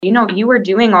You were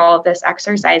doing all of this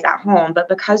exercise at home, but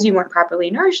because you weren't properly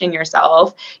nourishing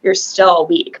yourself, you're still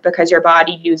weak because your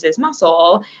body uses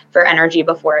muscle for energy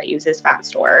before it uses fat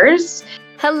stores.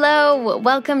 Hello,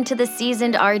 welcome to The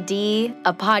Seasoned RD,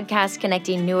 a podcast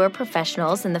connecting newer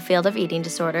professionals in the field of eating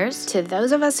disorders to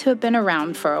those of us who have been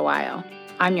around for a while.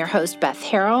 I'm your host, Beth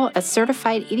Harrell, a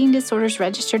certified eating disorders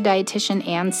registered dietitian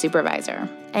and supervisor.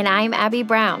 And I'm Abby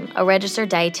Brown, a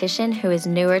registered dietitian who is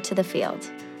newer to the field.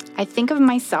 I think of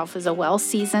myself as a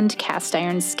well-seasoned cast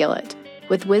iron skillet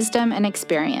with wisdom and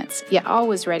experience, yet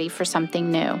always ready for something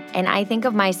new. And I think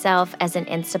of myself as an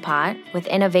Instapot with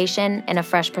innovation and a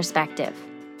fresh perspective.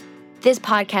 This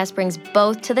podcast brings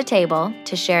both to the table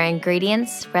to share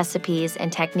ingredients, recipes,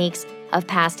 and techniques of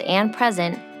past and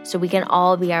present so we can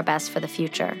all be our best for the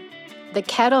future. The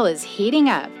kettle is heating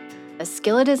up. The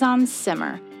skillet is on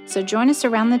simmer. So join us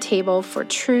around the table for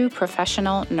true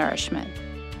professional nourishment.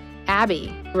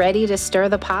 Abby, ready to stir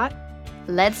the pot?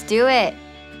 Let's do it.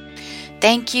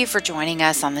 Thank you for joining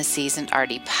us on the Seasoned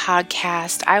RD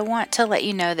podcast. I want to let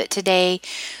you know that today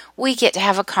we get to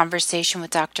have a conversation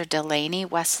with Dr. Delaney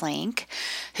Westlink,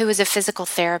 who is a physical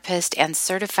therapist and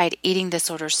certified eating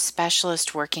disorders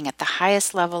specialist working at the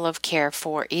highest level of care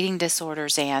for eating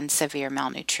disorders and severe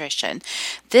malnutrition.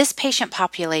 This patient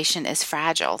population is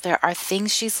fragile. There are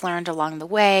things she's learned along the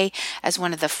way as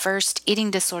one of the first eating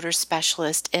disorders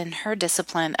specialists in her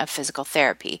discipline of physical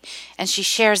therapy, and she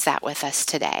shares that with us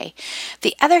today.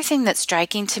 The other thing that's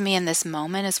striking to me in this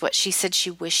moment is what she said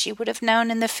she wished she would have known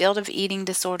in the field of eating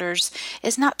disorders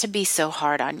is not to be so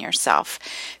hard on yourself.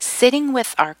 Sitting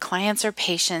with our clients or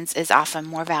patients is often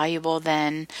more valuable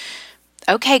than,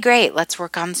 okay, great, let's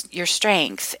work on your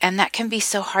strength. And that can be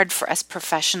so hard for us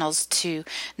professionals to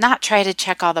not try to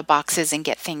check all the boxes and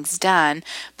get things done,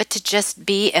 but to just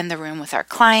be in the room with our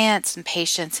clients and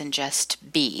patients and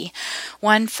just be.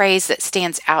 One phrase that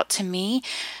stands out to me,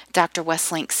 Dr.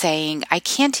 Westlink saying, I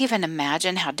can't even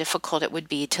imagine how difficult it would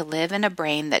be to live in a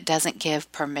brain that doesn't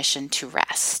give permission to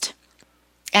rest.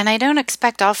 And I don't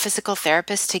expect all physical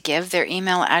therapists to give their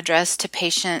email address to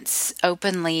patients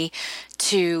openly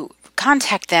to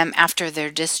contact them after their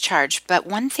discharge. But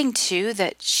one thing too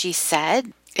that she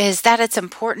said is that it's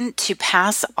important to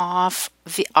pass off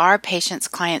our patients'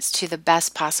 clients to the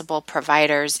best possible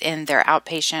providers in their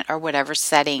outpatient or whatever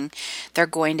setting they're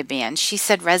going to be in. She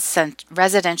said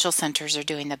residential centers are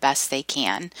doing the best they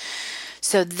can.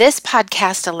 So this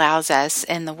podcast allows us,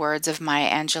 in the words of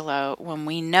Maya Angelou, when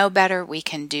we know better, we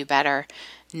can do better.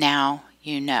 Now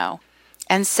you know.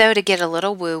 And so to get a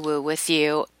little woo-woo with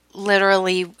you,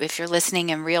 literally, if you're listening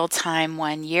in real time,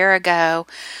 1 year ago,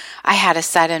 I had a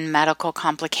sudden medical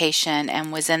complication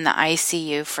and was in the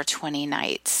ICU for 20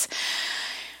 nights.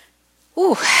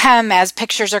 As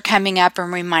pictures are coming up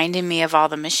and reminding me of all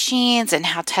the machines and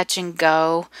how touch and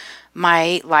go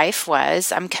my life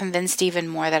was, I'm convinced even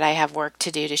more that I have work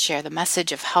to do to share the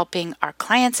message of helping our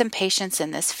clients and patients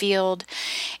in this field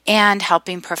and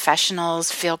helping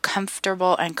professionals feel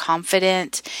comfortable and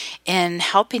confident in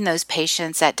helping those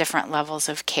patients at different levels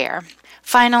of care.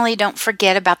 Finally, don't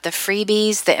forget about the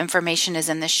freebies. The information is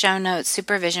in the show notes,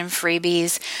 supervision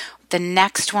freebies. The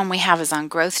next one we have is on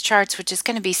growth charts, which is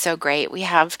going to be so great. We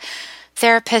have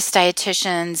therapists,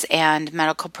 dietitians, and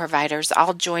medical providers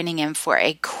all joining in for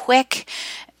a quick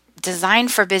design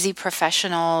for busy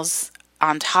professionals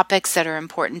on topics that are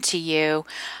important to you,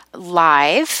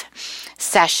 live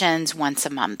sessions once a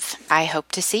month. I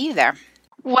hope to see you there.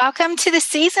 Welcome to the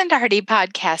Seasoned RD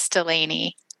podcast,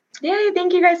 Delaney. Yay,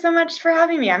 thank you guys so much for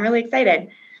having me. I'm really excited.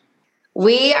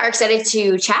 We are excited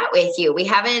to chat with you. We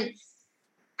haven't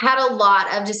had a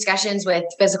lot of discussions with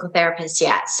physical therapists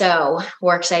yet, so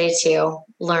we're excited to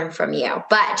learn from you.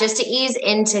 But just to ease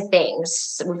into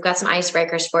things, we've got some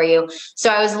icebreakers for you. So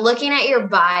I was looking at your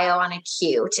bio on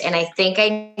Acute, and I think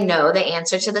I know the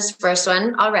answer to this first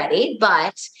one already,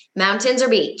 but mountains or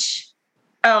beach?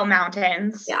 Oh,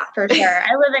 mountains. Yeah, for sure.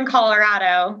 I live in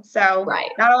Colorado, so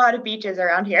not a lot of beaches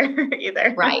around here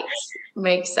either. Right.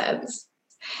 Makes sense.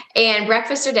 And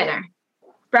breakfast or dinner?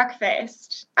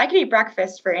 Breakfast. I could eat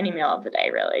breakfast for any meal of the day,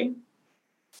 really.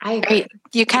 I agree.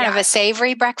 You kind of a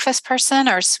savory breakfast person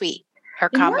or sweet or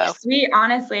combo? More sweet,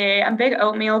 honestly. I'm a big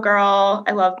oatmeal girl.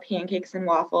 I love pancakes and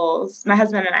waffles. My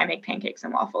husband and I make pancakes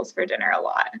and waffles for dinner a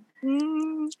lot.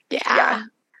 Yeah.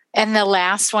 And the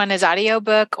last one is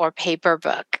audiobook or paper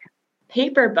book?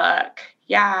 Paper book.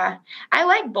 Yeah, I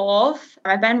like both.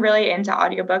 I've been really into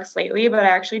audiobooks lately, but I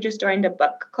actually just joined a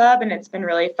book club and it's been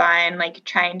really fun, like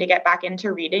trying to get back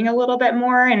into reading a little bit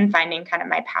more and finding kind of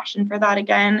my passion for that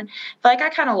again. I feel like I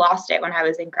kind of lost it when I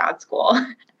was in grad school.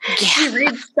 Yeah. You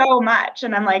read so much,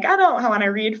 and I'm like, I don't want to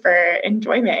read for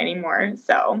enjoyment anymore.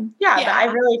 So, yeah, but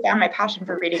I really found my passion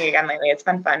for reading again lately. It's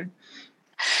been fun.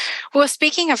 Well,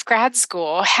 speaking of grad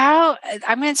school,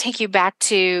 I'm going to take you back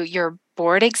to your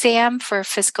board exam for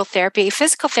physical therapy.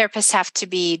 Physical therapists have to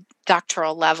be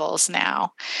doctoral levels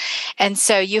now. And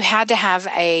so you had to have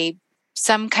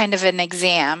some kind of an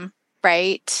exam,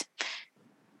 right?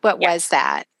 What was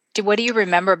that? What do you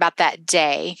remember about that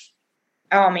day?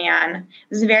 Oh man, I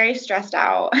was very stressed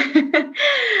out.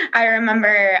 I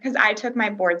remember because I took my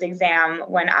boards exam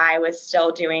when I was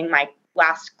still doing my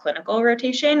last clinical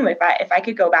rotation. If I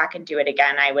could go back and do it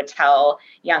again, I would tell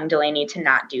young Delaney to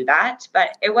not do that.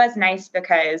 But it was nice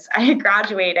because I had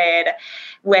graduated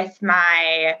with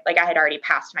I had already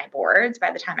passed my boards by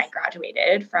the time I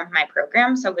graduated from my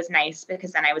program. So it was nice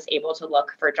because then I was able to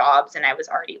look for jobs and I was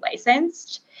already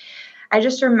licensed. I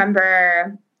just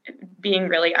remember being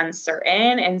really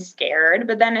uncertain and scared.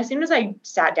 But then as soon as I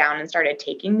sat down and started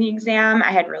taking the exam,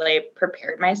 I had really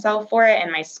prepared myself for it.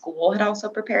 And my school had also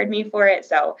prepared me for it.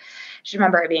 So I just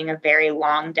remember it being a very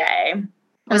long day.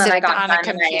 Was it on a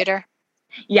computer?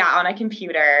 On a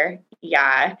computer.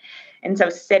 Yeah. And so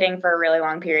sitting for a really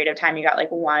long period of time, you got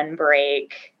like one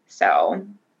break. So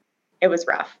it was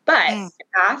rough, but it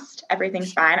passed.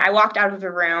 Everything's fine. I walked out of the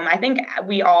room. I think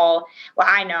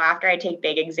I know after I take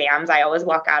big exams, I always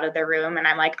walk out of the room and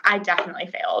I'm like, I definitely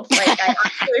failed. Like I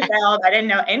actually failed. I didn't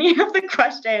know any of the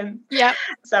questions. Yep.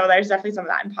 So there's definitely some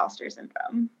of that imposter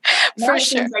syndrome. For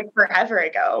sure. Seems like forever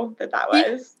ago that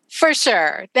was. For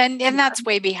sure. And that's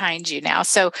way behind you now.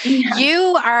 So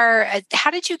how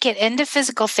did you get into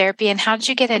physical therapy and how did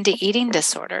you get into eating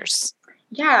disorders?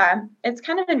 Yeah, it's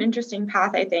kind of an interesting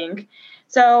path, I think.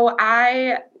 So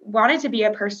I wanted to be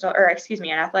an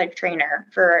athletic trainer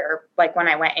for when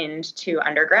I went into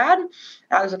undergrad.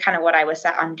 That was kind of what I was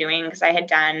set on doing because I had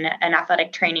done an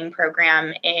athletic training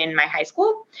program in my high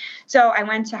school. So I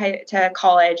went to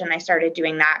college and I started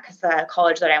doing that because the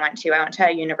college that I went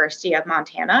to University of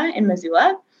Montana in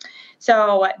Missoula.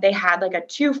 So they had like a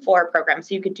 2-4 program.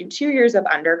 So you could do 2 years of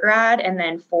undergrad and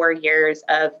then 4 years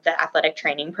of the athletic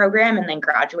training program and then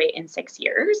graduate in 6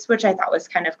 years, which I thought was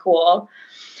kind of cool.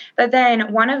 But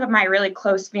then one of my really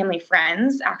close family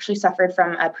friends actually suffered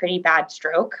from a pretty bad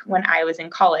stroke when I was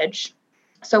in college.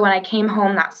 So when I came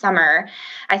home that summer,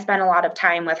 I spent a lot of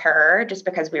time with her just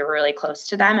because we were really close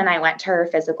to them. And I went to her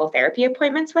physical therapy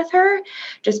appointments with her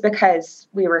just because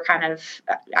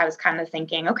I was kind of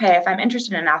thinking, okay, if I'm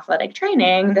interested in athletic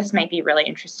training, this might be really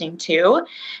interesting too.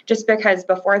 Just because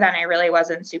before then, I really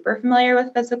wasn't super familiar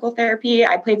with physical therapy.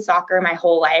 I played soccer my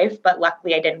whole life, but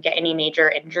luckily I didn't get any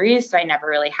major injuries. So I never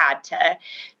really had to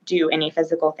do any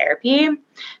physical therapy.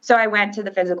 So I went to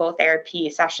the physical therapy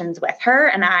sessions with her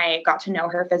and I got to know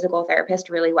her physical therapist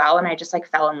really well. And I just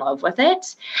fell in love with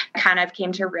it. I kind of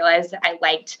came to realize that I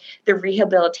liked the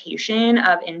rehabilitation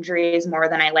of injuries more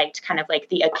than I liked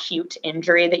the acute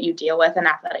injury that you deal with in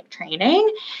athletic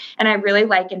training. And I really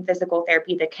like in physical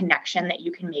therapy, the connection that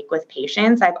you can make with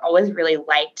patients. I've always really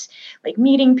liked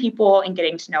meeting people and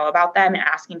getting to know about them and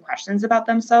asking questions about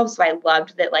themselves. So I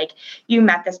loved that you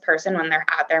met this person when they're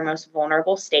at their most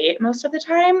vulnerable state most of the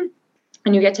time.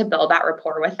 And you get to build that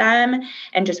rapport with them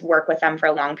and just work with them for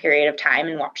a long period of time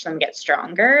and watch them get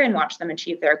stronger and watch them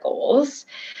achieve their goals.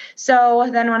 So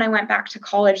then when I went back to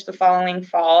college the following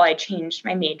fall, I changed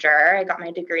my major. I got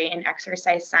my degree in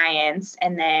exercise science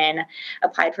and then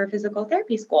applied for physical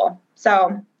therapy school.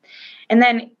 And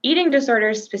then eating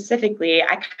disorders specifically,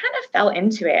 I kind of fell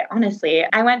into it, honestly.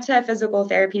 I went to physical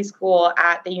therapy school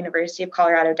at the University of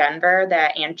Colorado, Denver, the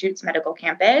Anschutz Medical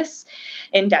Campus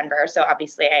in Denver. So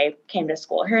obviously I came to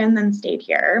school here and then stayed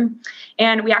here.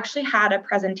 And we actually had a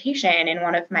presentation in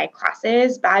one of my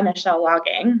classes by Michelle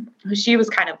Logging. She was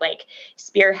kind of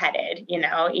spearheaded,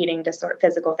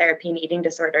 physical therapy and eating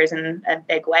disorders in a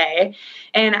big way.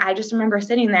 And I just remember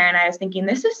sitting there and I was thinking,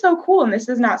 this is so cool. And this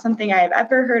is not something I've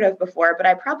ever heard of before, but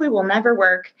I probably will never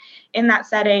work in that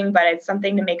setting, but it's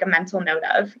something to make a mental note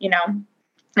of,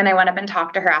 And I went up and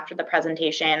talked to her after the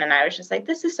presentation and I was just like,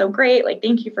 this is so great.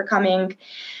 Thank you for coming.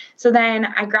 So then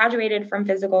I graduated from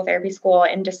physical therapy school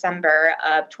in December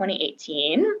of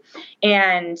 2018.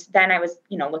 And then I was,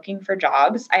 looking for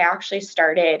jobs. I actually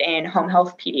started in home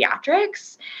health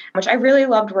pediatrics, which I really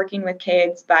loved working with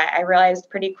kids, but I realized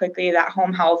pretty quickly that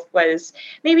home health was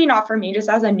maybe not for me. Just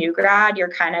as a new grad, you're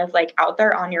kind of out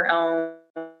there on your own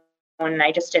and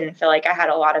I just didn't feel like I had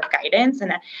a lot of guidance,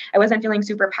 and I wasn't feeling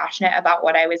super passionate about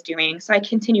what I was doing. So I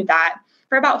continued that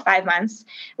for about 5 months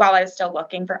while I was still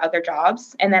looking for other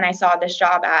jobs. And then I saw this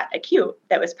job at Acute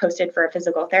that was posted for a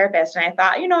physical therapist. And I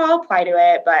thought, I'll apply to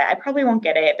it, but I probably won't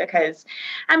get it because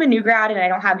I'm a new grad and I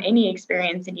don't have any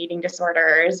experience in eating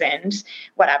disorders and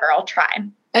whatever, I'll try.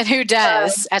 And who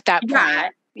does at that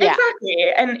point? Yeah,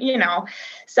 exactly. And,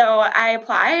 so I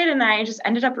applied and I just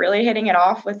ended up really hitting it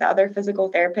off with the other physical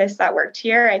therapists that worked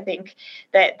here. I think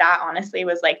that honestly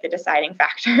was like the deciding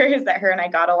factor, is that her and I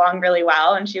got along really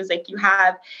well. And she was like, you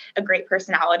have a great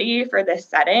personality for this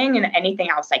setting, and anything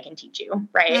else I can teach you.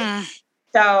 Right.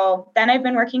 So then I've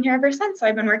been working here ever since. So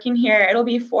I've been working here. It'll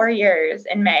be 4 years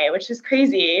in May, which is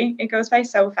crazy. It goes by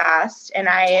so fast. And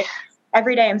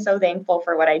every day I'm so thankful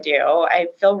for what I do. I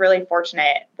feel really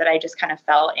fortunate that I just kind of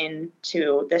fell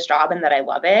into this job and that I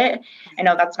love it. I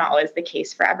know that's not always the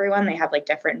case for everyone. They have like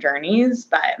different journeys,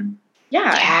 but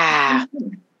yeah.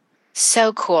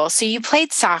 So cool. So you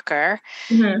played soccer,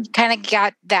 kind of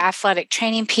got the athletic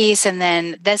training piece. And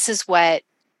then this is what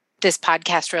this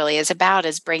podcast really is about,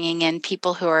 is bringing in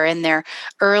people who are in their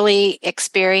early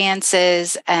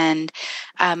experiences, and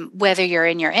whether you're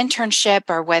in your internship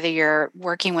or whether you're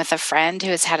working with a friend who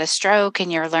has had a stroke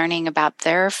and you're learning about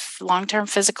their long-term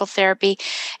physical therapy,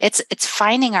 it's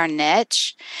finding our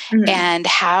niche and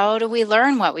how do we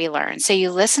learn what we learn. So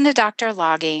you listen to Dr.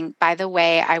 Logging. By the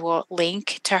way, I will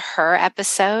link to her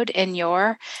episode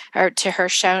to her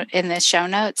show in the show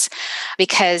notes,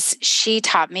 because she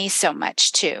taught me so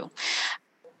much too.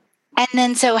 And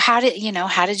then, so how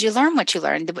did you learn what you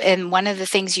learned? And one of the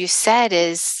things you said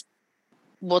is,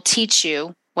 we'll teach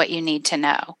you what you need to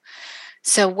know.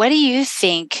 So what do you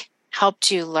think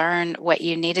helped you learn what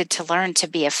you needed to learn to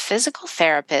be a physical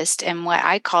therapist in what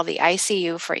I call the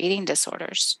ICU for eating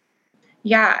disorders?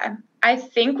 Yeah, I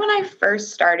think when I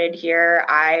first started here,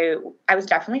 I was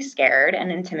definitely scared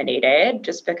and intimidated,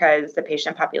 just because the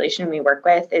patient population we work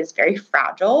with is very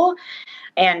fragile.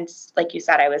 And like you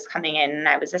said, I was coming in and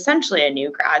I was essentially a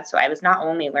new grad. So I was not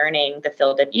only learning the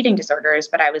field of eating disorders,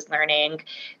 but I was learning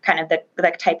kind of the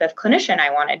type of clinician I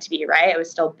wanted to be, right? I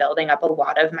was still building up a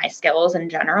lot of my skills in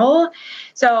general.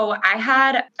 So I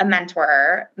had a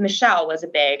mentor. Michelle was a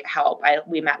big help.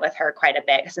 We met with her quite a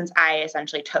bit, since I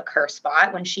essentially took her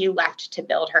spot when she left to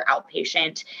build her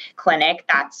outpatient clinic.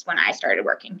 That's when I started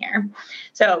working here.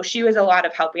 So she was a lot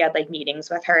of help. We had like meetings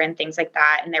with her and things like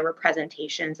that. And there were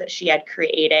presentations that she had created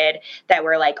that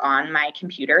were like on my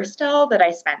computer still, that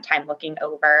I spent time looking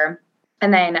over.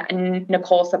 And then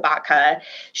Nicole Sabatka,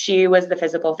 she was the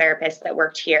physical therapist that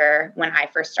worked here when I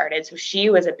first started. So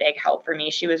she was a big help for me.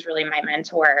 She was really my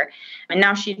mentor. And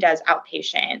now she does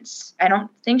outpatient. I don't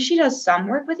think she does some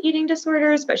work with eating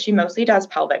disorders, but she mostly does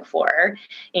pelvic floor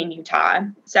in Utah.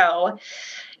 So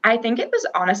I think it was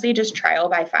honestly just trial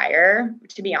by fire,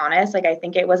 to be honest. Like, I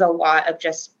think it was a lot of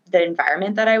just the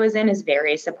environment that I was in is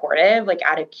very supportive. Like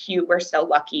at Acute, we're so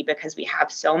lucky because we have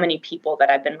so many people that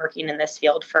have been working in this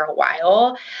field for a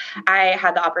while. I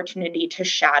had the opportunity to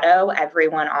shadow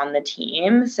everyone on the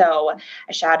team. So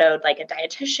I shadowed like a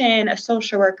dietitian, a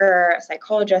social worker, a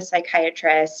psychologist,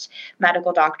 psychiatrist,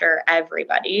 medical doctor,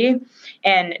 everybody,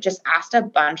 and just asked a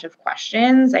bunch of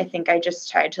questions. I think I just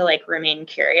tried to like remain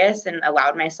curious and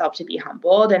allowed myself to be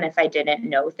humbled. And if I didn't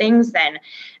know things, then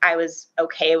I was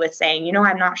okay with saying,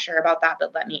 I'm not sure about that,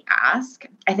 but let me ask.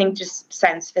 I think just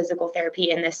since physical therapy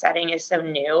in this setting is so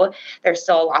new, there's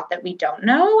still a lot that we don't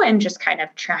know, and just kind of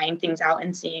trying things out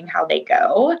and seeing how they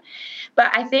go.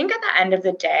 But I think at the end of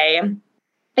the day,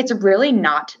 it's really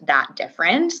not that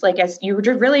different. Like, as you're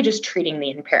really just treating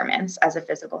the impairments as a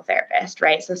physical therapist,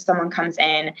 right? So someone comes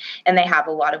in and they have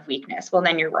a lot of weakness. Well,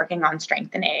 then you're working on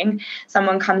strengthening.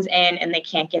 Someone comes in and they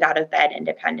can't get out of bed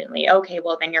independently. Okay,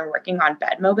 well, then you're working on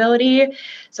bed mobility.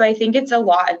 So I think it's a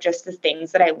lot of just the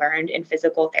things that I learned in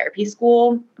physical therapy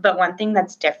school. But one thing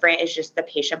that's different is just the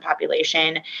patient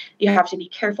population. You have to be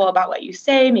careful about what you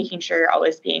say, making sure you're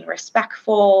always being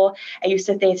respectful. I used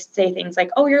to say things like,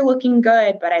 oh, you're looking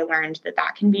good. But I learned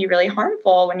that can be really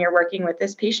harmful when you're working with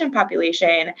this patient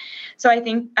population. So I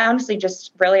think honestly,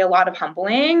 just really a lot of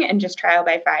humbling and just trial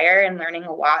by fire and learning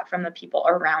a lot from the people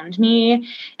around me.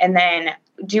 And then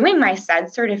doing my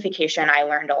SED certification, I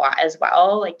learned a lot as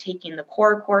well, like taking the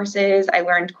core courses. I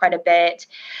learned quite a bit.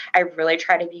 I really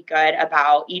try to be good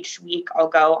about each week I'll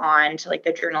go on to like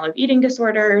the Journal of Eating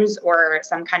Disorders or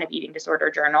some kind of eating disorder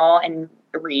journal and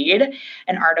read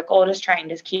an article, just trying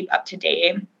to keep up to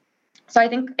date. So I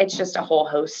think it's just a whole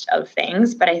host of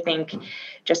things, but I think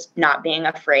just not being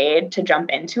afraid to jump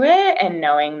into it and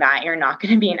knowing that you're not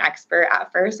going to be an expert at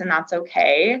first, and that's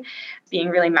okay. Being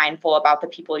really mindful about the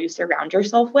people you surround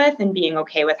yourself with and being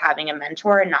okay with having a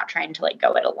mentor and not trying to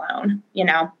go it alone,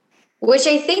 Which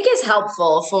I think is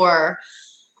helpful for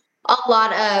a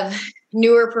lot of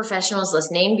newer professionals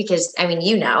listening, because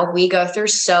we go through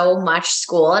so much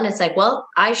school and it's like, well,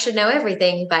 I should know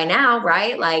everything by now,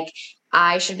 right?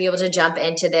 I should be able to jump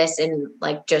into this and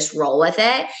just roll with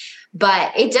it.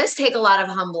 But it does take a lot of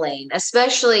humbling,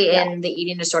 especially in the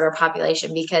eating disorder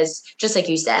population, because just like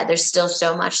you said, there's still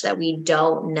so much that we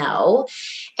don't know.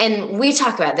 And we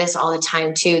talk about this all the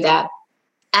time too, that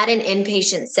at an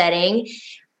inpatient setting,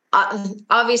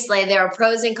 obviously there are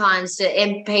pros and cons to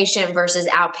inpatient versus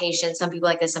outpatient. Some people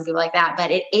like this, some people like that,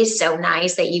 but it is so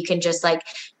nice that you can just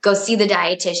go see the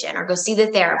dietitian or go see the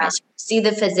therapist, see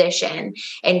the physician,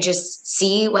 and just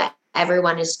see what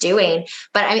everyone is doing.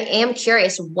 But I am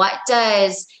curious, what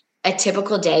does a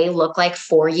typical day look like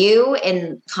for you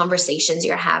in conversations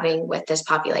you're having with this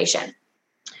population?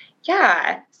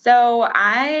 Yeah. So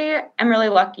I am really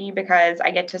lucky because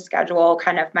I get to schedule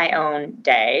kind of my own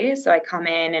day. So I come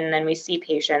in and then we see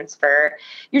patients for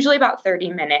usually about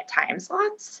 30-minute time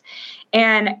slots.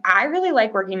 And I really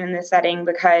like working in this setting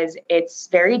because it's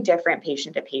very different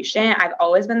patient to patient. I've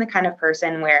always been the kind of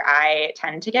person where I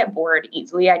tend to get bored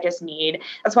easily. That's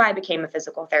why I became a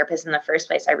physical therapist in the first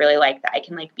place. I really like that I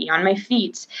can be on my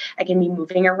feet. I can be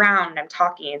moving around. I'm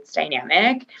talking. It's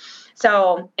dynamic.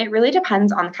 So it really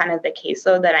depends on kind of the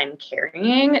caseload that I'm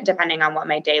carrying, depending on what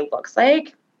my day looks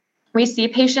like. We see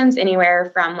patients anywhere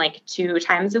from 2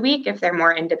 times a week if they're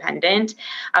more independent,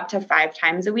 up to 5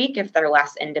 times a week if they're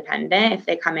less independent. If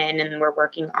they come in and we're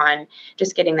working on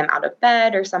just getting them out of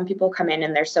bed, or some people come in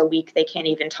and they're so weak they can't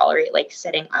even tolerate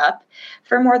sitting up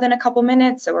for more than a couple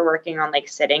minutes. So we're working on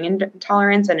sitting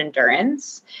tolerance and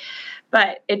endurance.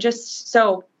 But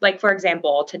for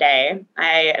example, today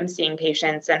I am seeing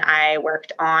patients and I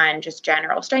worked on just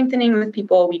general strengthening with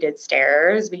people. We did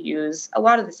stairs. We use a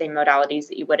lot of the same modalities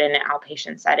that you would in an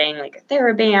outpatient setting, like a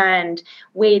TheraBand,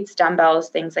 weights, dumbbells,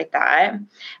 things like that.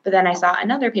 But then I saw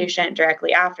another patient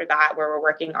directly after that where we're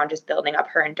working on just building up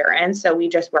her endurance. So we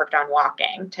just worked on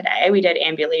walking today. We did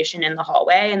ambulation in the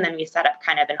hallway, and then we set up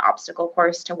kind of an obstacle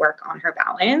course to work on her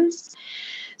balance.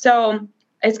 So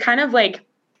it's kind of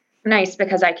nice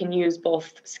because I can use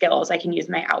both skills. I can use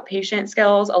my outpatient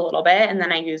skills a little bit, and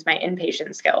then I use my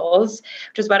inpatient skills,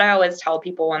 which is what I always tell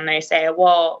people when they say,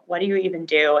 well, what do you even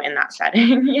do in that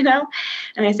setting?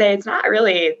 And I say, it's not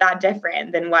really that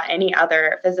different than what any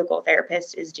other physical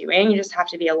therapist is doing. You just have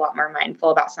to be a lot more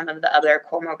mindful about some of the other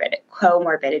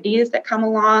comorbidities that come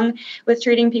along with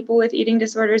treating people with eating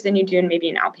disorders than you do in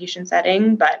maybe an outpatient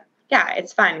setting. But yeah,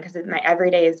 it's fun because my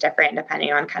everyday is different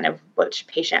depending on kind of which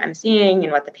patient I'm seeing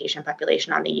and what the patient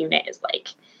population on the unit is like.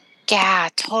 Yeah,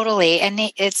 totally. And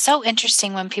it's so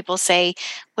interesting when people say,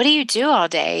 what do you do all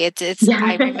day?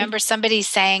 I remember somebody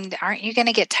saying, aren't you going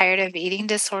to get tired of eating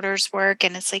disorders work?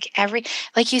 And it's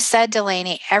like you said,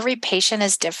 Delaney, every patient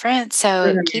is different. So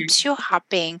it keeps you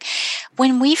hopping.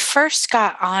 When we first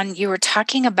got on, you were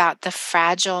talking about the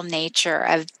fragile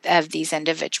nature of these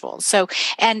individuals. So,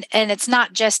 and it's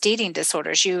not just eating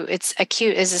disorders. It's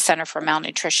acute is a Center for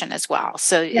Malnutrition as well.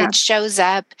 So it shows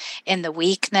up in the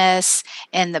weakness,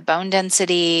 in the bone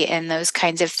density, and those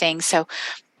kinds of things. So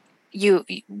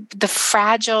the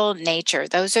fragile nature,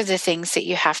 those are the things that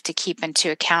you have to keep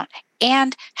into account,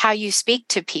 and how you speak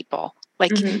to people.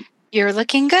 You're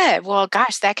looking good. Well,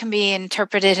 gosh, that can be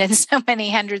interpreted in so many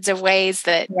hundreds of ways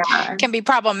that can be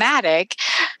problematic.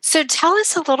 So tell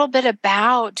us a little bit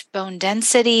about bone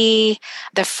density,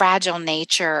 the fragile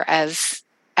nature of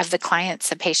the clients,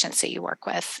 the patients that you work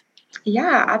with.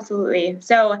 Yeah, absolutely.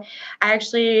 So I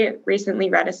actually recently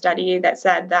read a study that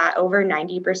said that over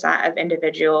 90% of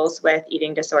individuals with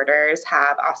eating disorders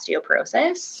have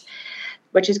osteoporosis,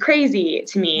 which is crazy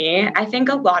to me. I think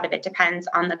a lot of it depends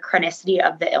on the chronicity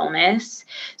of the illness.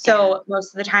 So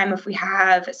most of the time, if we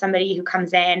have somebody who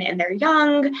comes in and they're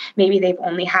young, maybe they've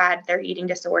only had their eating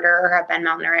disorder or have been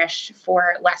malnourished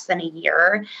for less than a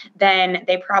year, then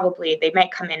they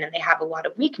might come in and they have a lot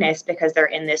of weakness because they're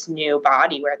in this new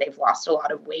body where they've lost a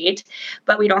lot of weight.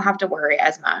 But we don't have to worry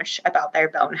as much about their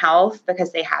bone health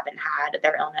because they haven't had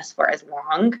their illness for as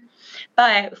long.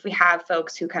 But if we have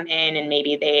folks who come in and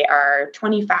maybe they are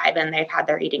 25 and they've had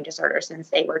their eating disorder since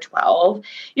they were 12,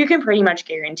 you can pretty much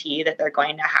guarantee that they're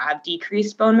going to have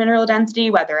decreased bone mineral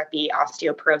density, whether it be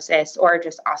osteoporosis or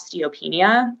just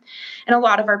osteopenia. And a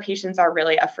lot of our patients are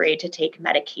really afraid to take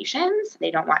medications. They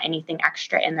don't want anything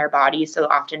extra in their body. So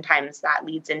oftentimes that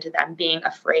leads into them being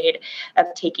afraid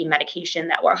of taking medication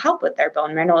that will help with their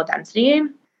bone mineral density.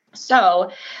 So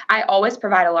I always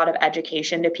provide a lot of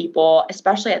education to people,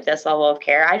 especially at this level of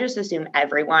care. I just assume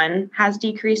everyone has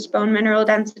decreased bone mineral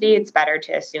density. It's better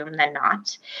to assume than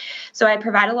not. So I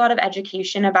provide a lot of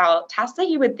education about tasks that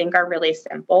you would think are really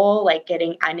simple, like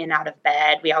getting in and out of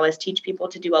bed. We always teach people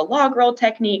to do a log roll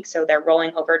technique. So they're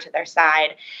rolling over to their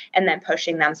side and then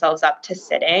pushing themselves up to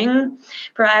sitting.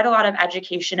 Provide a lot of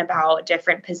education about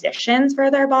different positions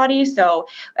for their body. So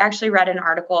I actually read an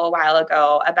article a while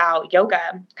ago about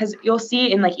yoga, because you'll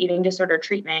see in like eating disorder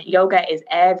treatment, yoga is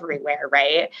everywhere,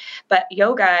 right? But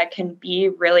yoga can be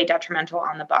really detrimental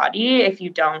on the body if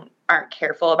you aren't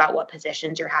careful about what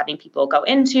positions you're having people go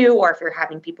into, or if you're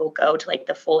having people go to like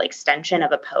the full extension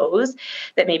of a pose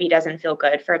that maybe doesn't feel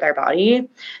good for their body.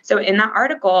 So in that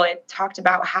article, it talked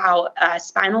about how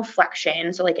spinal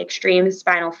flexion, so like extreme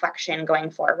spinal flexion going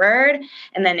forward,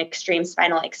 and then extreme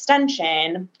spinal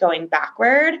extension going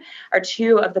backward are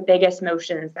two of the biggest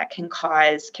motions that can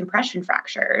cause compression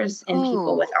fractures in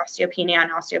people with osteopenia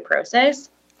and osteoporosis.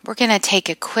 We're going to take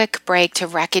a quick break to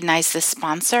recognize the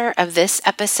sponsor of this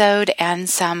episode and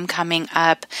some coming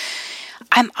up.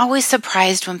 I'm always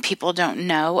surprised when people don't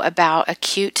know about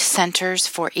Acute Centers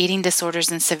for Eating Disorders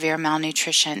and Severe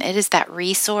Malnutrition. It is that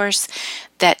resource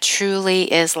that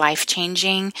truly is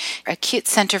life-changing. Acute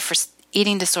Center for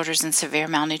Eating Disorders and Severe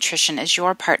Malnutrition is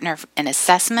your partner in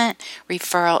assessment,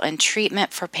 referral, and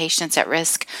treatment for patients at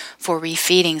risk for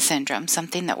refeeding syndrome,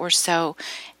 something that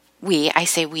I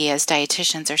say we as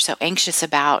dietitians are so anxious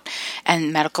about,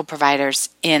 and medical providers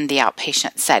in the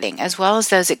outpatient setting, as well as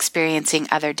those experiencing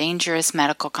other dangerous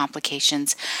medical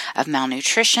complications of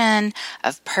malnutrition,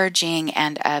 of purging,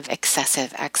 and of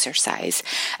excessive exercise.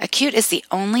 Acute is the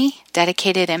only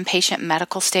dedicated inpatient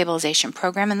medical stabilization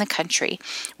program in the country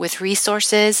with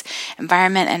resources,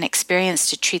 environment, and experience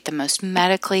to treat the most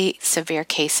medically severe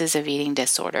cases of eating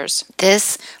disorders.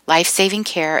 This life-saving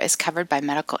care is covered by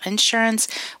medical insurance,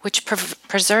 which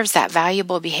preserves that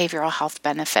valuable behavioral health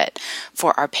benefit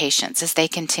for our patients as they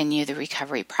continue the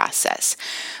recovery process.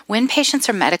 When patients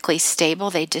are medically stable,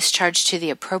 they discharge to the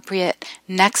appropriate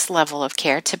next level of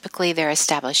care, typically their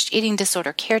established eating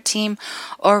disorder care team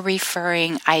or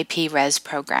referring IP-RES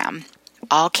program.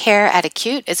 All care at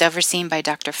Acute is overseen by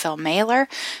Dr. Phil Mailer,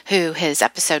 who his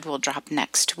episode will drop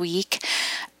next week.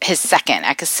 His second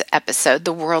episode,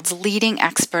 the world's leading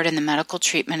expert in the medical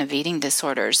treatment of eating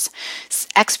disorders.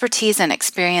 Expertise and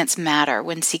experience matter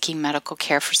when seeking medical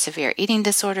care for severe eating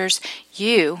disorders.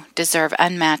 You deserve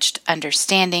unmatched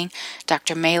understanding.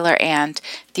 Dr. Mailer and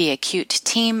the Acute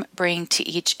team bring to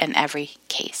each and every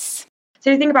case. So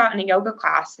you think about in a yoga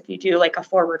class, if you do like a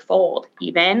forward fold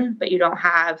even, but you don't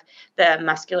have the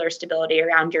muscular stability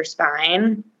around your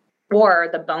spine or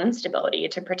the bone stability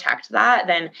to protect that,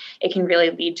 then it can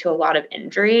really lead to a lot of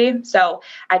injury. So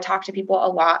I talk to people a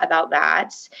lot about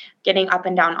that. Getting up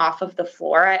and down off of the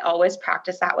floor. I always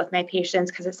practice that with my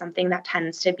patients because it's something that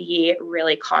tends to be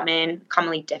really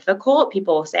commonly difficult.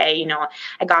 People will say,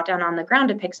 I got down on the ground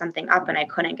to pick something up and I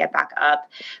couldn't get back up.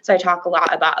 So I talk a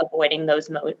lot about avoiding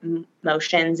those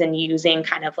motions and using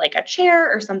kind of like a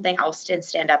chair or something else to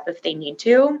stand up if they need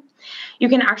to. You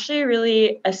can actually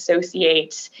really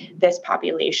associate this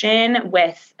population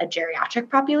with a geriatric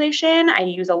population. I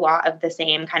use a lot of the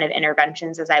same kind of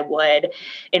interventions as I would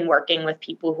in working with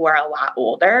people who are a lot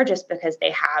older, just because they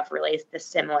have really the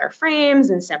similar frames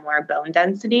and similar bone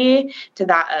density to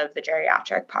that of the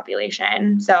geriatric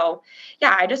population. So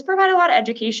yeah, I just provide a lot of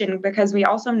education because we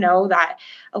also know that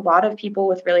a lot of people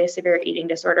with really severe eating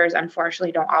disorders,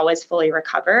 unfortunately, don't always fully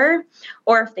recover.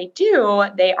 Or if they do,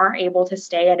 they aren't able to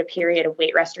stay at a period of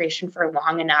weight restoration for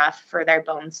long enough for their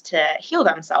bones to heal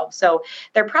themselves. So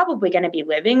they're probably going to be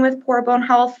living with poor bone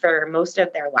health for most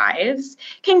of their lives.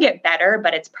 Can get better,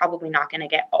 but it's probably not going to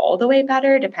get all the way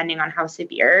better depending on how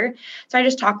severe. So I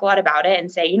just talk a lot about it and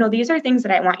say, these are things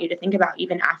that I want you to think about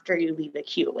even after you leave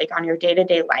Acute, like on your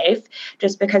day-to-day life,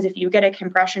 just because if you get a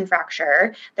compression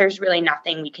fracture, there's really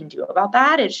nothing we can do about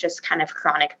that. It's just kind of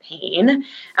chronic pain.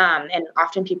 And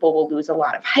often people will lose a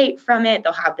lot of height from it.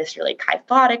 They'll have this really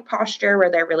kyphotic posture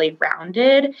where they're really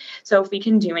rounded. So if we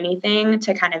can do anything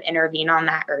to kind of intervene on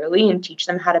that early and teach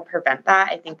them how to prevent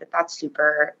that, I think that that's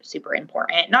super, super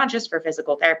important, not just for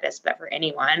physical therapists, but for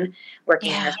anyone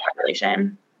working in this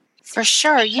population. For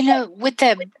sure. With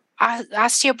the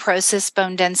osteoporosis,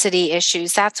 bone density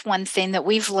issues, that's one thing that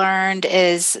we've learned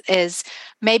is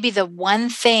maybe the one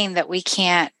thing that we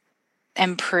can't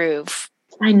improve.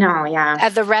 I know, yeah.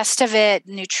 The rest of it,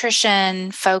 nutrition,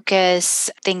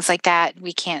 focus, things like that,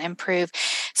 we can't improve.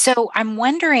 So I'm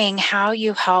wondering how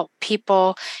you help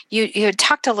people. You had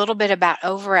talked a little bit about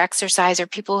overexercise or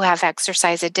people who have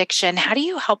exercise addiction. How do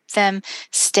you help them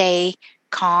stay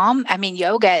calm? I mean,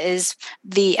 yoga is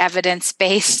the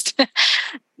evidence-based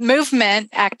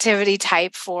movement activity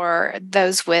type for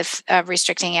those with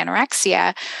restricting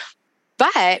anorexia.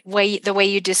 But the way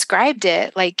you described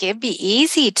it, like it'd be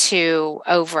easy to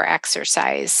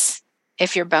over-exercise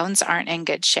if your bones aren't in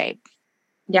good shape.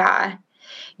 Yeah.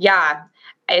 Yeah.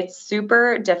 It's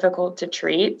super difficult to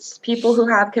treat people who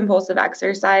have compulsive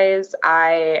exercise.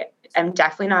 I am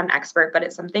definitely not an expert, but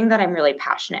it's something that I'm really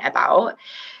passionate about.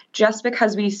 Just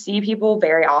because we see people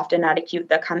very often at acute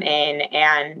that come in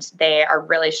and they are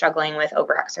really struggling with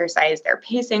overexercise. They're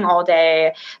pacing all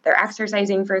day, they're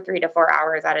exercising for 3 to 4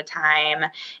 hours at a time,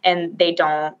 and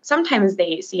sometimes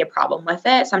they see a problem with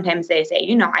it. Sometimes they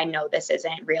say, I know this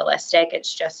isn't realistic.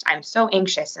 It's just, I'm so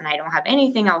anxious and I don't have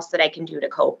anything else that I can do to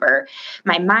cope, or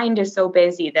my mind is so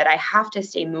busy that I have to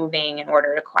stay moving in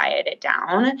order to quiet it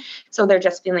down. So they're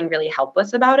just feeling really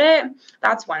helpless about it.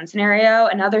 That's one scenario.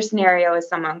 Another scenario is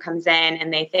someone comes in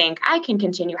and they think I can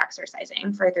continue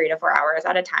exercising for 3 to 4 hours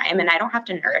at a time and I don't have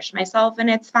to nourish myself and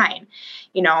it's fine,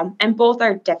 and both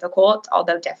are difficult,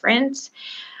 although different.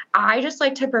 I just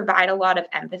like to provide a lot of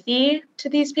empathy to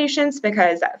these patients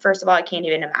because, first of all, I can't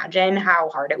even imagine how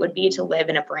hard it would be to live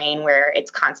in a brain where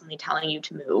it's constantly telling you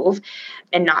to move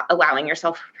and not allowing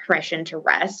yourself permission to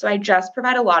rest. So I just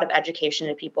provide a lot of education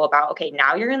to people about, okay,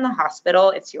 now you're in the hospital.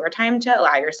 It's your time to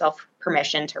allow yourself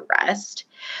permission to rest.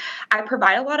 I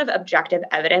provide a lot of objective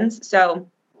evidence. So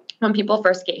when people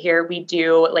first get here, we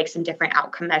do like some different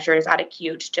outcome measures at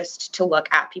acute just to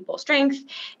look at people's strength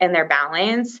and their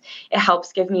balance. It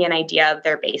helps give me an idea of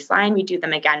their baseline. We do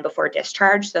them again before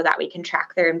discharge so that we can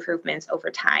track their improvements over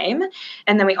time.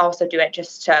 And then we also do it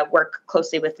just to work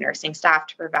closely with nursing staff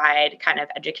to provide kind of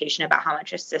education about how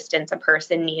much assistance a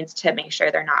person needs to make sure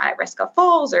they're not at risk of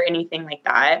falls or anything like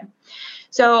that.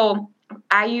 So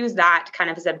I use that kind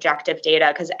of as objective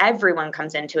data because everyone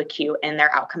comes into acute and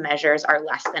their outcome measures are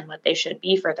less than what they should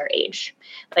be for their age.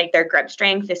 Like their grip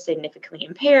strength is significantly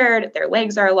impaired, their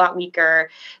legs are a lot weaker.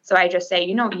 So I just say,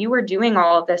 you were doing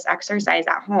all of this exercise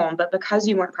at home, but because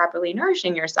you weren't properly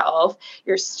nourishing yourself,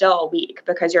 you're still weak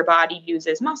because your body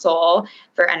uses muscle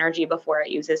for energy before it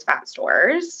uses fat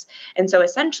stores. And so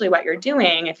essentially what you're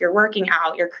doing, if you're working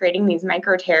out, you're creating these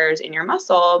micro tears in your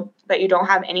muscle, but you don't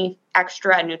have any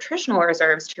extra nutritional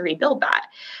reserves to rebuild that.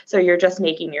 So you're just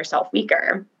making yourself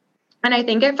weaker. And I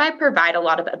think if I provide a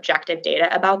lot of objective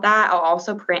data about that, I'll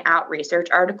also print out research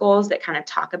articles that kind of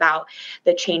talk about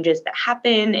the changes that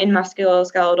happen in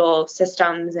musculoskeletal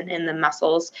systems and in the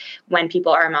muscles when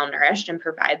people are malnourished and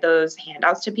provide those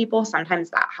handouts to people.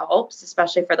 Sometimes that helps,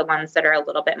 especially for the ones that are a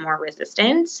little bit more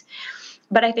resistant.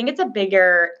 But I think it's a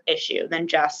bigger issue than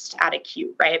just at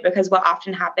acute, right? Because what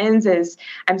often happens is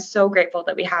I'm so grateful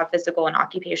that we have physical and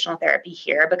occupational therapy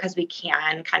here because we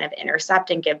can kind of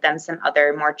intercept and give them some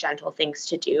other more gentle things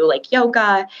to do, like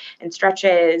yoga and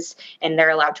stretches, and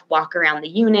they're allowed to walk around the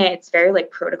unit. It's very like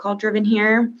protocol driven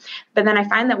here. But then I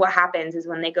find that what happens is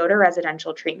when they go to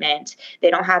residential treatment,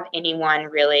 they don't have anyone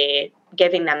really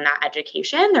giving them that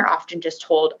education. They're often just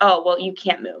told, oh, well, you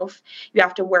can't move. You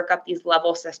have to work up these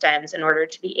level systems in order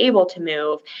to be able to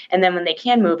move. And then when they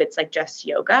can move, it's like just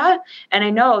yoga. And I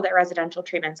know that residential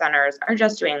treatment centers are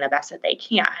just doing the best that they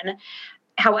can.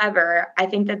 However, I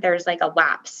think that there's like a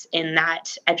lapse in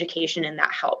that education and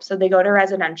that help. So they go to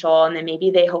residential and then maybe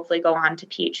they hopefully go on to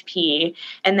PHP.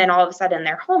 And then all of a sudden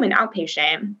they're home and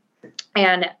outpatient.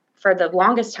 And for the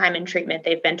longest time in treatment,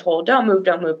 they've been told, don't move,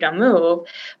 don't move, don't move.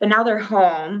 But now they're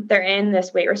home. They're in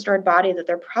this weight restored body that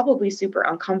they're probably super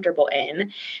uncomfortable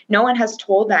in. No one has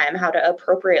told them how to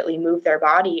appropriately move their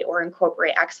body or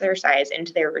incorporate exercise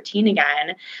into their routine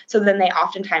again. So then they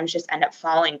oftentimes just end up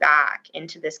falling back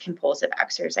into this compulsive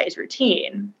exercise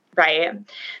routine. Right.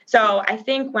 So I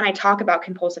think when I talk about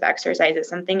compulsive exercise, it's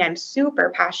something I'm super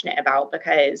passionate about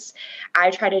because I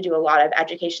try to do a lot of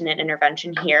education and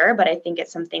intervention here, but I think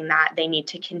it's something that they need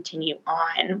to continue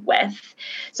on with.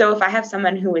 So if I have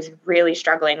someone who is really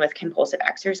struggling with compulsive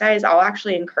exercise, I'll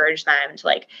actually encourage them to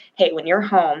like, hey, when you're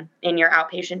home in your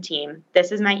outpatient team,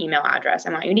 this is my email address.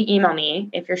 I want you to email me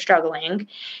if you're struggling.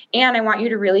 And I want you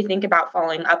to really think about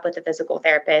following up with a physical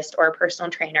therapist or a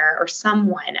personal trainer or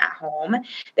someone at home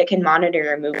that can monitor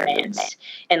your movement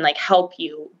and like help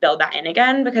you build that in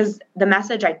again. Because the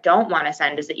message I don't want to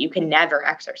send is that you can never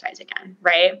exercise again,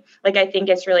 right? Like, I think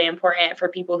it's really important for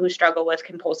people who struggle with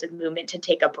compulsive movement to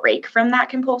take a break from that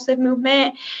compulsive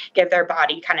movement, give their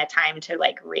body kind of time to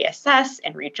like reassess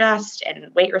and readjust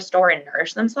and weight restore and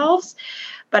nourish themselves.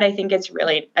 But I think it's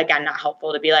really, again, not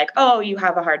helpful to be like, oh, you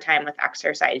have a hard time with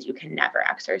exercise, you can never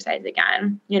exercise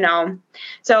again, you know?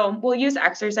 So we'll use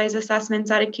exercise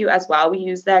assessments at Acute as well. We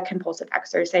use the compulsive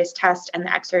exercise test and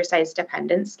the exercise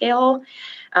dependence scale,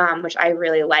 which I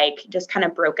really like, just kind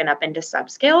of broken up into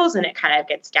subscales. And it kind of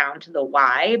gets down to the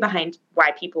why behind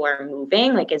why people are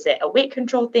moving. Like, is it a weight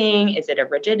control thing? Is it a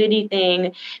rigidity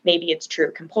thing? Maybe it's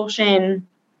true compulsion,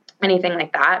 anything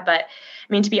like that. But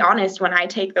I mean, to be honest, when I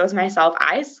take those myself,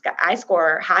 I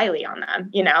score highly on them.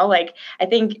 You know, like, I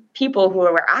think people who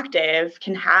are active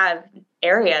can have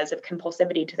areas of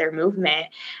compulsivity to their movement.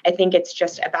 I think it's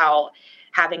just about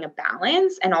having a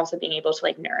balance and also being able to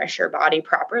like nourish your body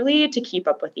properly to keep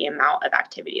up with the amount of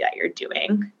activity that you're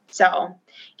doing. So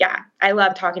yeah, I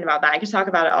love talking about that. I could talk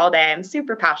about it all day. I'm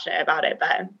super passionate about it,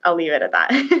 but I'll leave it at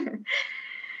that.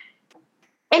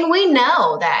 And we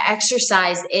know that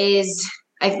exercise is,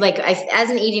 as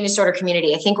an eating disorder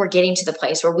community, I think we're getting to the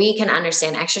place where we can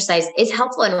understand exercise is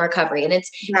helpful in recovery, and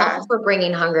it's helpful for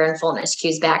bringing hunger and fullness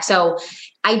cues back. So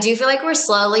I do feel like we're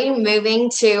slowly moving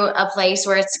to a place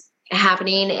where it's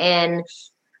happening in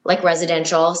like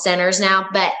residential centers now.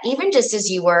 But even just as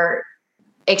you were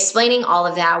explaining all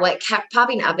of that, what kept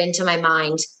popping up into my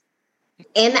mind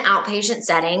in the outpatient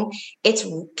setting, it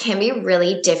can be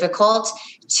really difficult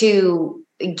to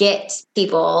get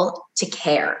people to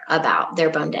care about their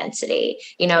bone density.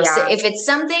 You know, so if it's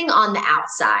something on the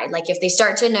outside, like if they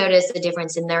start to notice a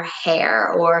difference in their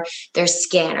hair or their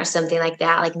skin or something like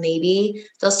that, like maybe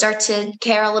they'll start to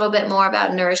care a little bit more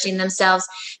about nourishing themselves.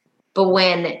 But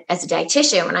when, as a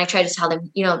dietitian, when I try to tell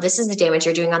them, you know, this is the damage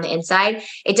you're doing on the inside,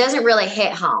 it doesn't really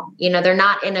hit home. You know, they're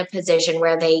not in a position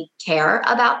where they care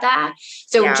about that.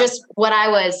 So just what I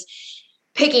was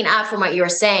picking up from what you were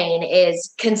saying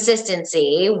is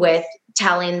consistency with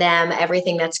telling them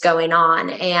everything that's going on,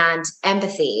 and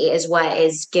empathy is what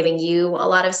is giving you a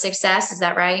lot of success. Is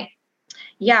that right?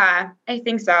 Yeah, I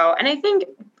think so. And I think,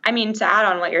 I mean, to add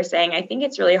on what you're saying, I think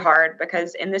it's really hard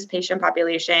because in this patient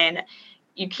population,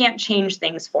 you can't change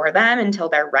things for them until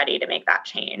they're ready to make that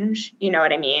change. You know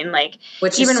what I mean? Like,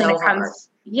 which even is so when it comes, hard.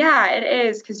 Yeah, it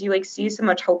is, because you like see so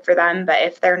much hope for them, but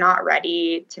if they're not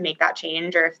ready to make that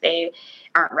change, or if they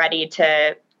aren't ready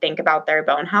to think about their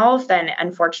bone health, then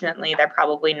unfortunately they're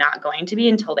probably not going to be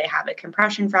until they have a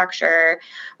compression fracture.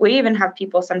 We even have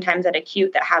people sometimes at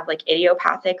Acute that have like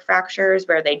idiopathic fractures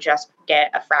where they just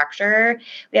get a fracture.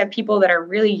 We have people that are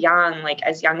really young, like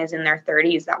as young as in their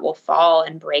 30s, that will fall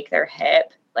and break their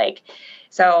hip. Like,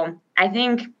 so I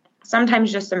think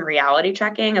sometimes just some reality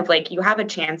checking of like, you have a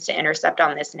chance to intercept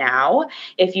on this now.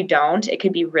 If you don't, it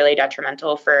could be really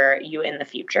detrimental for you in the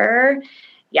future.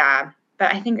 Yeah.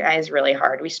 But I think that is really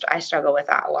hard. I struggle with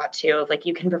that a lot too. Like,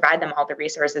 you can provide them all the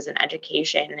resources and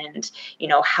education and, you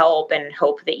know, help and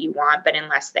hope that you want, but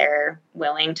unless they're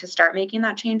willing to start making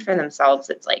that change for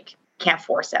themselves, it's like, can't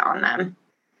force it on them.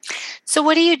 So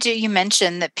what do? You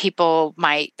mentioned that people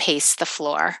might pace the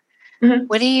floor. Mm-hmm.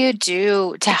 What do you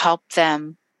do to help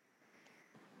them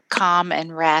calm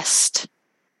and rest?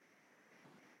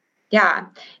 Yeah.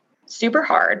 Super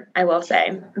hard, I will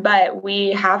say, but we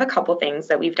have a couple things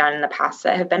that we've done in the past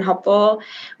that have been helpful.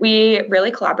 We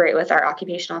really collaborate with our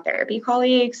occupational therapy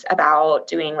colleagues about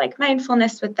doing like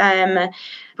mindfulness with them,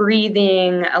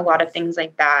 breathing, a lot of things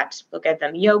like that. We'll give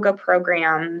them yoga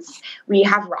programs. We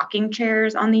have rocking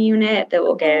chairs on the unit that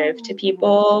we'll give to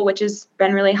people, which has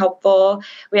been really helpful.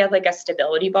 We have like a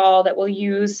stability ball that we'll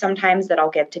use sometimes that I'll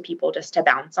give to people just to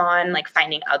bounce on, like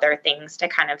finding other things to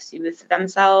kind of soothe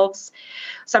themselves.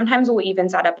 Sometimes we'll even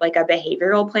set up like a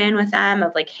behavioral plan with them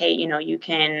of like, hey, you know, you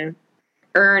can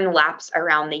earn laps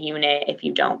around the unit if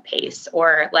you don't pace,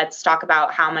 or let's talk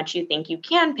about how much you think you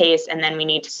can pace, and then we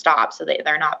need to stop so that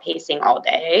they're not pacing all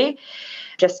day.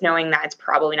 Just knowing that it's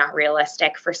probably not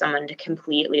realistic for someone to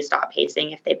completely stop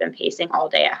pacing if they've been pacing all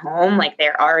day at home. Like,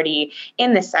 they're already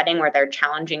in this setting where they're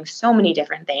challenging so many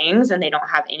different things and they don't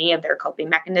have any of their coping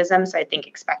mechanisms. So I think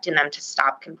expecting them to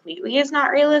stop completely is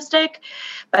not realistic,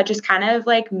 but just kind of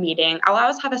like meeting. I'll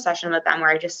always have a session with them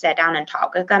where I just sit down and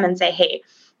talk with them and say, hey,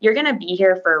 you're going to be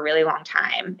here for a really long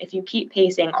time. If you keep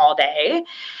pacing all day,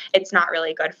 it's not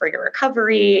really good for your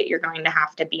recovery. You're going to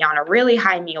have to be on a really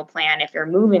high meal plan if you're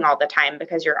moving all the time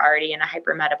because you're already in a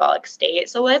hypermetabolic state.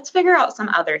 So let's figure out some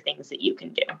other things that you can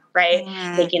do, right?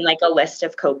 Making like a list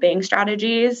of coping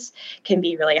strategies can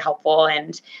be really helpful.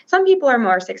 And some people are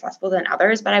more successful than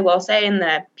others, but I will say in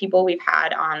the people we've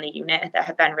had on the unit that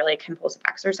have been really compulsive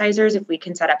exercisers, if we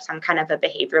can set up some kind of a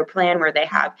behavioral plan where they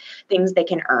have things they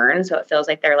can earn, so it feels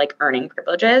like they're like earning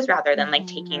privileges rather than like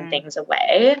taking things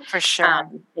away. For sure.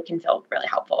 It can feel really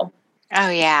helpful. Oh,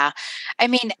 yeah. I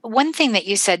mean, one thing that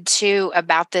you said too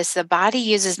about this, the body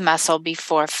uses muscle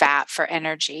before fat for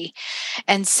energy.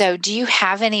 And so do you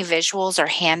have any visuals or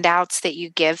handouts that you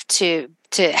give to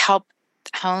help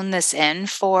hone this in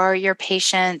for your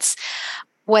patients?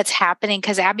 What's happening?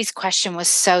 Because Abby's question was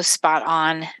so spot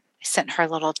on. I sent her a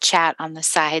little chat on the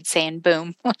side saying,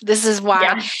 boom, this is why.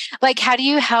 Yeah. Like, how do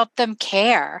you help them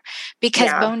care?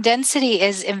 Because bone density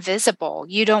is invisible.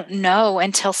 You don't know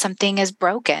until something is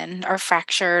broken or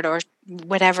fractured or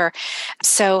whatever.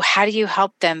 So how do you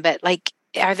help them? But like,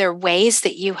 are there ways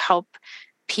that you help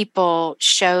people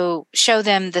show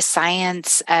them the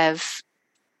science of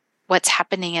what's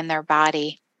happening in their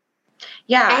body?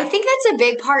 Yeah. I think that's a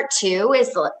big part too,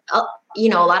 is a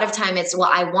lot of time it's, well,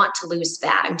 I want to lose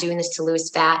fat. I'm doing this to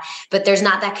lose fat, but there's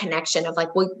not that connection of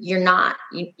like, well, you're not,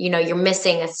 you're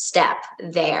missing a step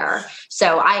there.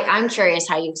 So I'm curious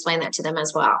how you explain that to them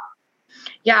as well.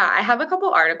 Yeah, I have a couple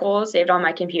articles saved on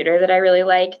my computer that I really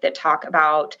like that talk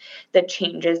about the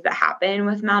changes that happen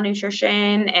with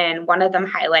malnutrition. And one of them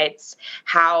highlights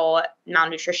how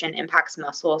malnutrition impacts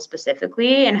muscle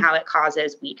specifically and how it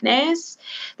causes weakness.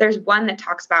 There's one that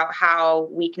talks about how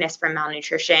weakness from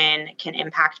malnutrition can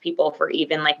impact people for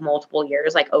even like multiple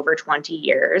years, like over 20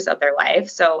 years of their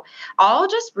life. So I'll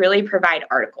just really provide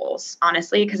articles,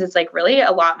 honestly, because it's like really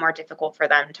a lot more difficult for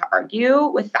them to argue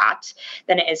with that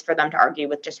than it is for them to argue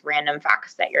with just random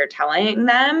facts that you're telling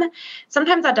them.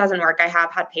 Sometimes that doesn't work. I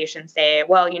have had patients say,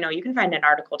 well, you can find an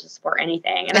article to support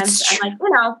anything. And I'm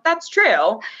like, that's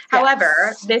true.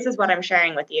 However, this is what I'm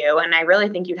sharing with you. And I really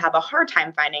think you'd have a hard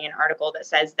time finding an article that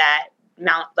says that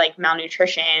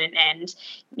malnutrition and,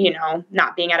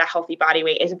 not being at a healthy body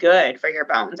weight is good for your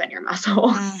bones and your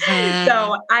muscles.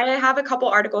 So I have a couple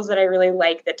articles that I really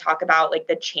like that talk about like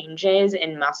the changes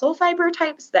in muscle fiber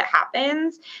types that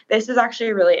happens. This is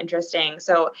actually really interesting.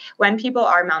 So when people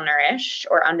are malnourished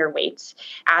or underweight,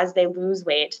 as they lose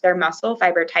weight, their muscle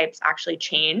fiber types actually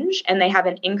change and they have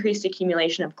an increased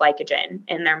accumulation of glycogen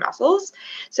in their muscles.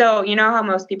 So you know how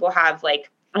most people have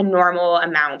like a normal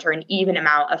amount or an even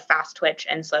amount of fast twitch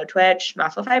and slow twitch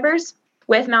muscle fibers?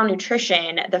 With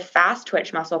malnutrition, the fast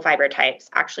twitch muscle fiber types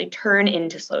actually turn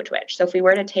into slow twitch. So if we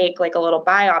were to take like a little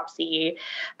biopsy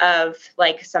of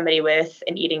like somebody with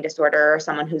an eating disorder or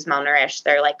someone who's malnourished,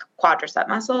 their like quadricep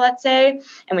muscle, let's say,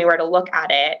 and we were to look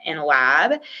at it in a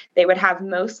lab, they would have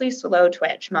mostly slow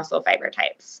twitch muscle fiber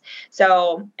types.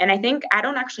 So, and I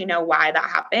don't actually know why that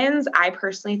happens. I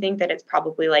personally think that it's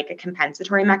probably like a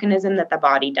compensatory mechanism that the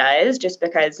body does, just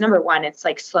because number one, it's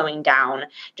like slowing down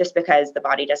just because the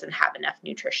body doesn't have enough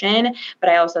nutrition.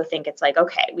 But I also think it's like,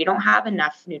 okay, we don't have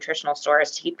enough nutritional stores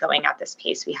to keep going at this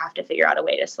pace. We have to figure out a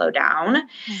way to slow down.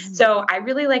 So I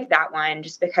really like that one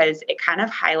just because it kind of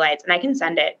highlights, and I can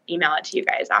email it to you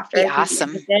guys after.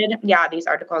 Awesome. Yeah, these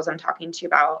articles I'm talking to you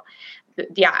about.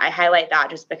 Yeah, I highlight that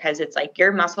just because it's like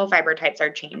your muscle fiber types are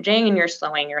changing and you're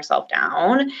slowing yourself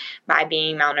down by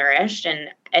being malnourished. And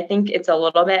I think it's a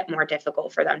little bit more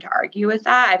difficult for them to argue with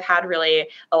that. I've had really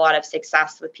a lot of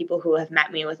success with people who have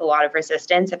met me with a lot of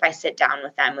resistance. If I sit down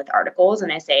with them with articles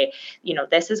and I say,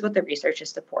 this is what the research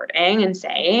is supporting and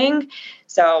saying.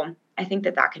 So I think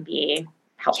that can be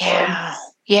helpful.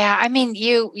 Yeah. I mean,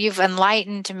 you've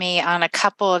enlightened me on a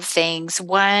couple of things.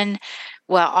 One,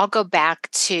 well, I'll go back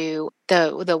to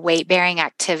the weight-bearing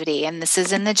activity, and this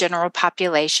is in the general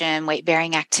population.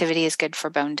 Weight-bearing activity is good for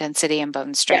bone density and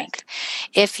bone strength.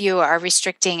 Yes. If you are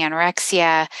restricting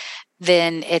anorexia,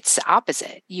 then it's the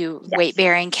opposite.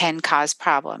 Weight-bearing can cause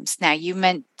problems. Now,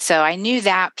 so I knew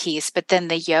that piece, but then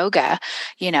the yoga,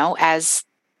 as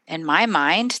in my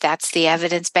mind, that's the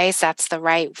evidence base, that's the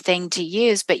right thing to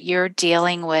use, but you're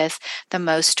dealing with the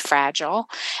most fragile.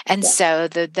 And so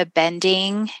the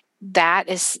bending, that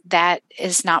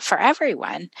is not for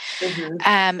everyone.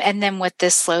 And then with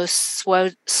this slow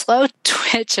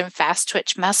twitch and fast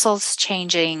twitch muscles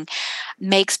changing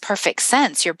makes perfect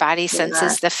sense. Your body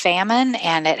senses the famine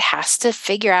and it has to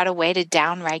figure out a way to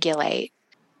downregulate.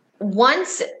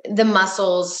 Once the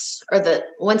muscles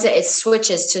once it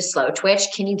switches to slow twitch,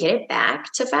 can you get it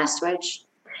back to fast twitch?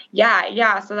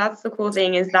 Yeah. So that's the cool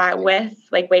thing is that with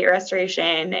like weight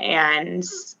restoration and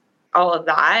all of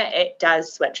that, it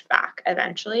does switch back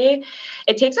eventually.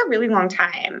 It takes a really long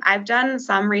time. I've done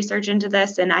some research into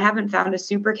this and I haven't found a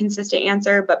super consistent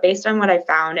answer, but based on what I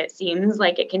found, it seems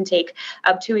like it can take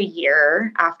up to a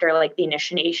year after like the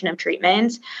initiation of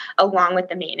treatment, along with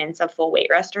the maintenance of full weight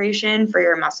restoration for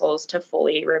your muscles to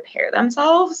fully repair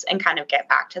themselves and kind of get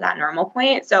back to that normal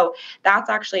point. So that's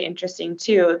actually interesting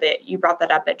too, that you brought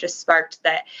that up. It just sparked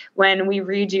that when we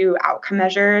redo outcome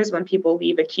measures, when people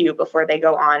leave acute before they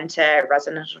go on to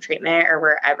residential treatment or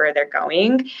wherever they're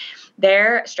going,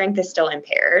 their strength is still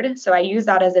impaired. So I use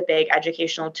that as a big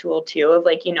educational tool too of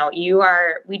like,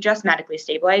 we just medically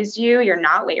stabilized you. You're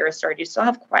not weight restored. You still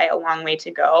have quite a long way to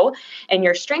go and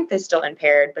your strength is still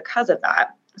impaired because of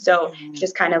that. So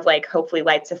just kind of like hopefully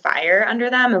lights a fire under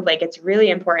them of like, it's really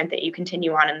important that you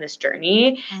continue on in this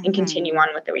journey and continue on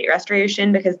with the weight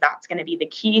restoration because that's going to be the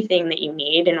key thing that you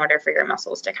need in order for your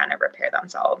muscles to kind of repair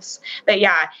themselves. But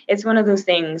yeah, it's one of those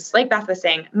things, like Beth was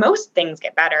saying, most things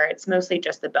get better. It's mostly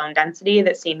just the bone density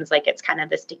that seems like it's kind of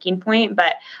the sticking point,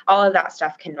 but all of that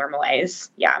stuff can normalize.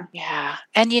 Yeah. Yeah.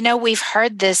 And we've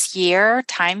heard this year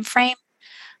time frame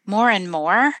more and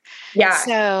more. Yeah.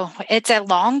 So it's a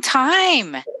long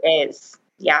time. It is.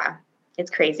 Yeah. It's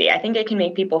crazy. I think it can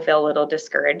make people feel a little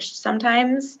discouraged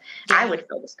sometimes. Yeah. I would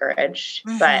feel discouraged,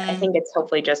 but I think it's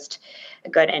hopefully just a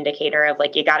good indicator of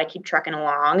like, you got to keep trucking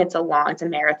along. It's a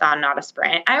marathon, not a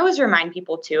sprint. I always remind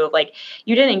people too of like,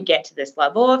 you didn't get to this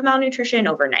level of malnutrition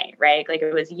overnight, right? Like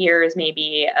it was years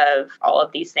maybe of all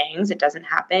of these things. It doesn't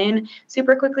happen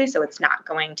super quickly. So it's not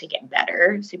going to get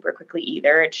better super quickly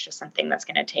either. It's just something that's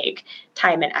going to take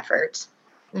time and effort.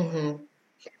 Mm-hmm.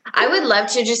 I would love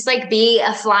to just like be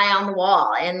a fly on the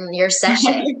wall in your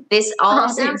session. This all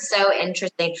sounds so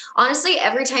interesting. Honestly,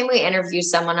 every time we interview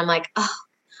someone, I'm like, oh,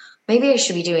 maybe I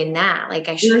should be doing that. Like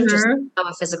I should just become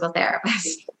a physical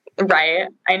therapist. Right.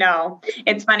 I know.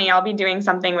 It's funny. I'll be doing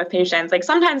something with patients. Like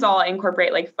sometimes I'll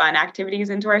incorporate like fun activities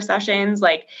into our sessions.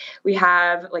 Like we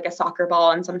have like a soccer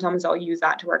ball and sometimes I'll use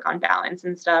that to work on balance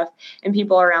and stuff. And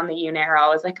people around the unit are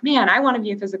always like, man, I want to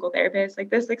be a physical therapist. Like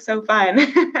this looks so fun.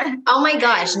 Oh my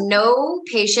gosh. No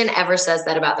patient ever says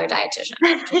that about their dietitian.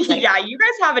 Like, yeah. You guys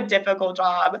have a difficult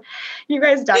job. You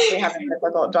guys definitely have a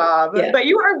difficult job, but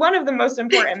you are one of the most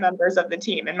important members of the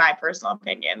team, in my personal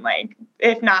opinion, like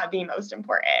if not the most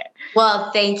important.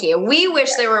 Well, thank you. We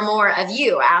wish there were more of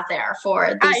you out there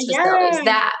for these facilities.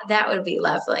 That would be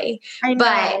lovely.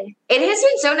 But it has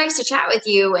been so nice to chat with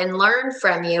you and learn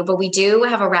from you. But we do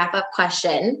have a wrap-up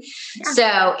question. Yeah. So,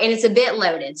 and it's a bit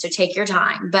loaded, so take your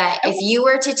time. But if you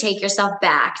were to take yourself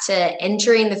back to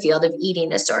entering the field of eating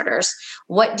disorders,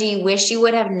 what do you wish you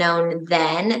would have known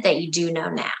then that you do know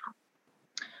now?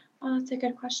 Oh, that's a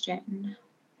good question.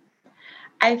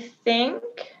 I think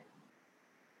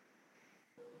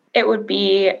it would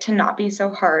be to not be so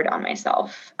hard on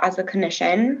myself as a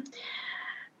clinician.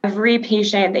 Every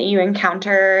patient that you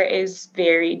encounter is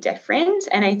very different.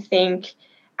 And I think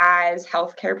as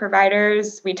healthcare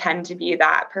providers, we tend to be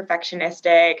that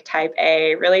perfectionistic, type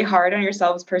A, really hard on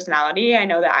yourselves personality. I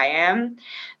know that I am.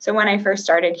 So when I first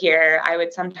started here, I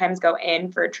would sometimes go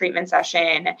in for a treatment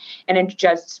session and it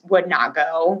just would not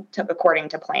go according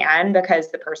to plan because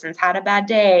the person's had a bad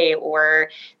day or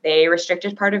they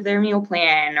restricted part of their meal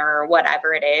plan or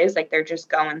whatever it is, like they're just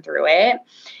going through it.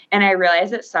 And I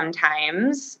realized that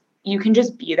sometimes you can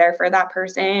just be there for that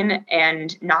person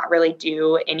and not really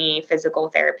do any physical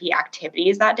therapy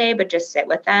activities that day, but just sit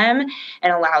with them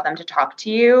and allow them to talk to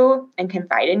you and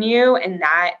confide in you. And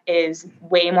that is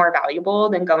way more valuable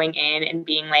than going in and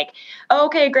being like, oh,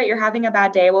 okay, great, you're having a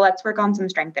bad day. Well, let's work on some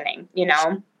strengthening,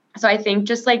 So I think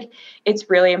just like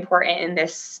it's really important in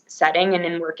this setting and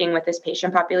in working with this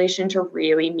patient population to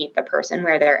really meet the person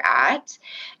where they're at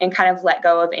and kind of let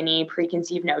go of any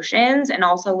preconceived notions and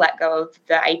also let go of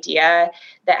the idea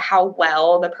that how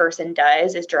well the person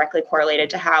does is directly correlated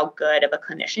to how good of a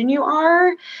clinician you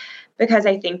are. Because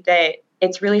I think that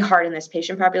it's really hard in this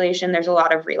patient population. There's a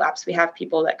lot of relapse. We have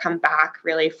people that come back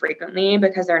really frequently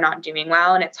because they're not doing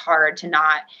well, and it's hard to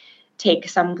not take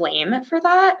some blame for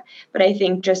that. But I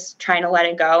think just trying to let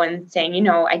it go and saying,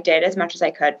 I did as much as I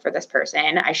could for this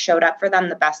person. I showed up for them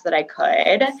the best that I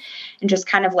could, and just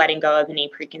kind of letting go of any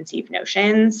preconceived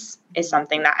notions is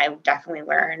something that I definitely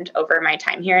learned over my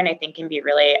time here. And I think can be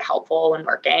really helpful when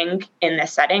working in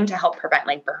this setting to help prevent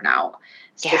like burnout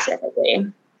specifically. Yeah.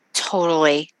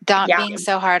 Totally. Not being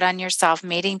so hard on yourself,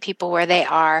 meeting people where they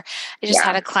are. I just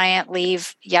had a client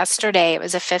leave yesterday. It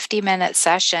was a 50-minute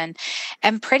session.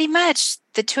 And pretty much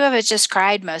the two of us just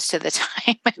cried most of the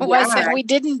time. We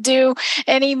didn't do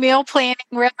any meal planning,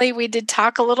 really. We did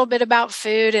talk a little bit about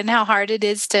food and how hard it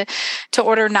is to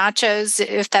order nachos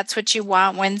if that's what you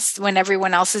want when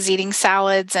everyone else is eating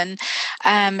salads. And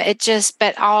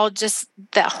but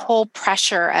the whole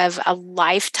pressure of a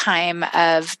lifetime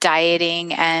of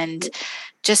dieting and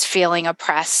just feeling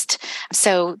oppressed.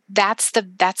 So that's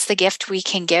the gift we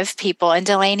can give people. And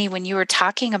Delaney, when you were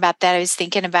talking about that, I was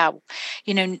thinking about,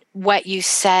 what you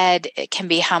said, it can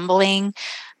be humbling.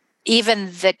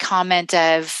 Even the comment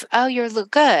of, oh, you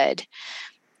look good,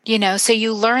 so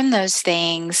you learn those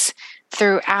things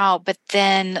throughout, but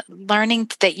then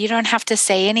learning that you don't have to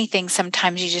say anything.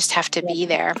 Sometimes you just have to be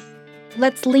there.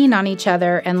 Let's lean on each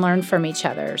other and learn from each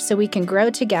other so we can grow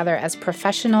together as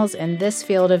professionals in this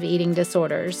field of eating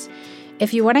disorders.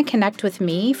 If you want to connect with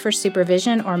me for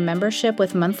supervision or membership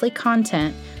with monthly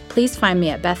content, please find me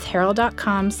at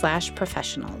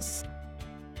bethharrell.com/professionals.